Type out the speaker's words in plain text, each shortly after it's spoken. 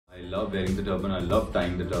love wearing the turban. I love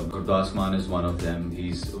tying the turban. Gurdas Maan is one of them.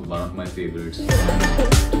 He's one of my favorites.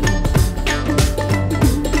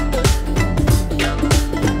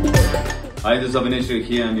 Hi, this is Avinesh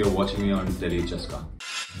Rekhi and you're watching me on Telly, Chaska.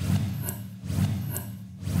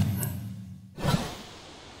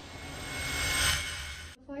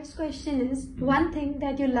 First question is, one thing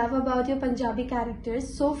that you love about your Punjabi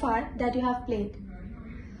characters so far that you have played?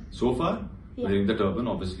 So far? Yeah. Wearing the turban,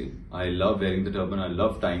 obviously. I love wearing the turban. I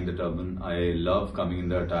love tying the turban. I love coming in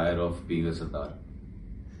the attire of being a Sardar.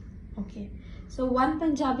 Okay. So one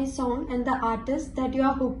Punjabi song and the artist that you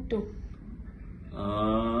are hooked to?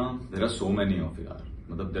 There are so many of it.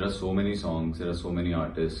 There are so many songs. There are so many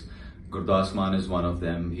artists. Gurdas Maan is one of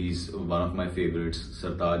them. He's one of my favorites.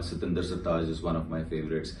 Satinder Sartaaj is one of my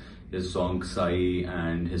favorites. His song Sai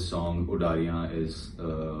and his song Udariyan is,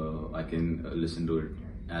 I can listen to it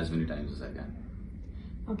as many times as I can.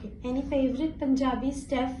 Okay. Any favorite Punjabi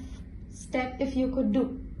step if you could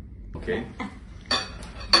do? Okay.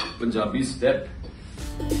 Punjabi step.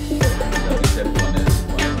 Punjabi step one is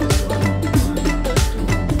this one.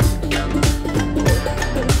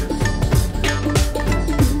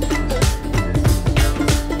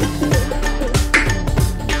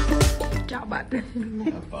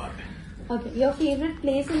 Okay. Your favorite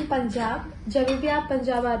place in Punjab? जब भी आप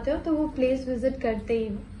पंजाब आते हो तो वो place visit करते ही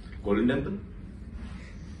हो? Golden Temple.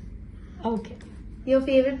 Okay. Your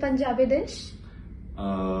favorite Punjabi dish?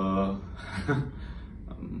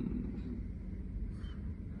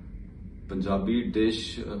 Punjabi dish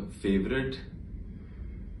favourite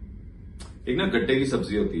एक ना गट्टे की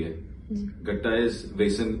सब्जी होती है. गट्टा इज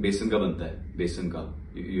बेसन का बनता है. बेसन का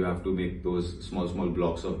you have to make those small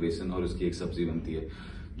blocks of बेसन और उसकी एक सब्जी बनती है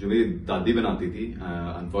जो मेरी दादी बनाती थी.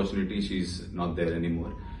 Unfortunately she is not there any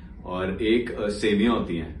more. और एक सेवियां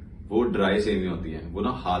होती हैं, वो ड्राई सेवियां होती हैं, वो ना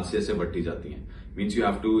हाथ से ऐसे बट्टी जाती हैं. Means you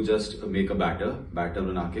have to just make a batter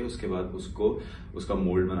बना के उसके बाद उसका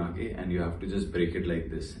मोल्ड बना के and you have to just break it like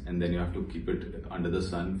this and then you have to keep it under the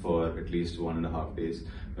sun for at least 1.5 days.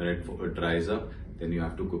 When it dries up, then you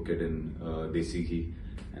have to cook it in desi ghee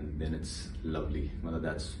and then it's lovely.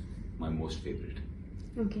 That's my most favorite.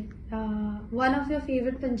 Okay. One of your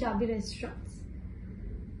favorite Punjabi restaurants?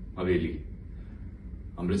 Haveli.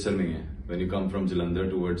 Amritsar mein hai. When you come from Jalandhar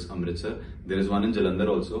towards Amritsar, there is one in Jalandhar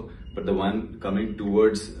also, but the one coming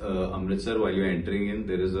towards Amritsar, while you're entering in,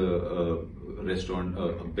 there is a restaurant,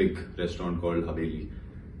 a big restaurant called Haveli.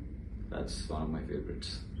 That's one of my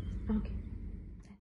favorites. Okay.